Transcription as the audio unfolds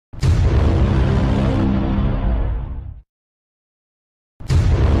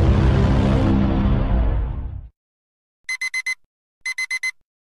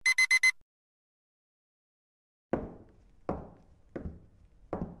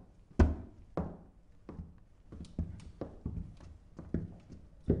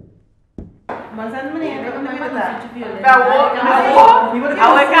Manzano menino, eu também vou dar. A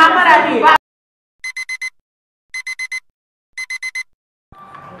câmera ali.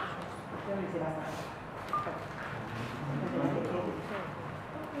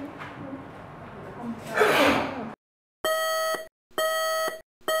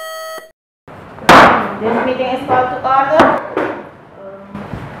 This meeting is called to order.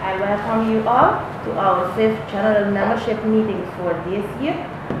 I welcome you all to our 5th General Membership meeting for this year.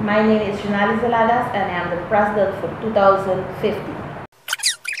 My name is Junali Zeladas and I am the President for 2015.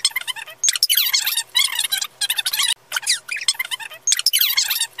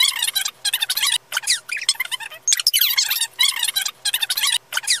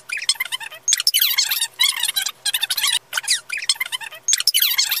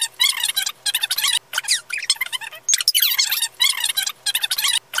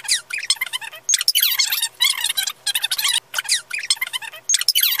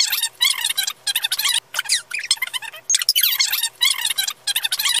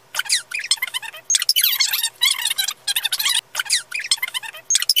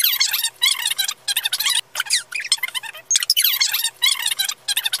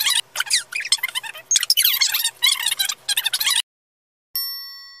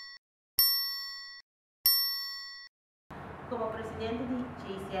 Como presidente de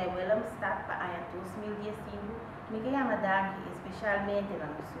JCI Willemstad para o ano 2015, me quero dar especialmente a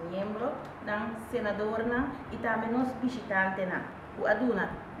nossos membros, senadores e também os visitantes, que ajudam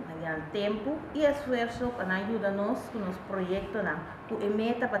no tempo e esforço para ajudar-nos com os projetos, que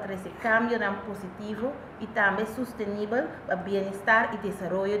meta para trazer cambio positivo e também sustentável para o bem-estar e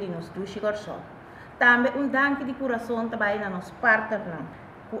desenvolvimento de nosso coração. Também danke de coração também a nos parceiros,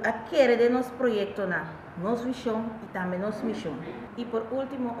 que adquirem de nosso projeto, nossa visão e também nossa missão. E por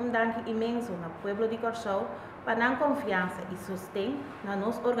último, danke imenso ao povo de Corsão para dar confiança e sustento na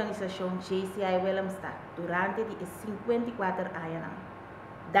nossa organização JCI Willemstad durante 54 anos.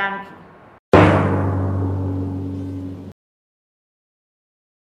 Danke.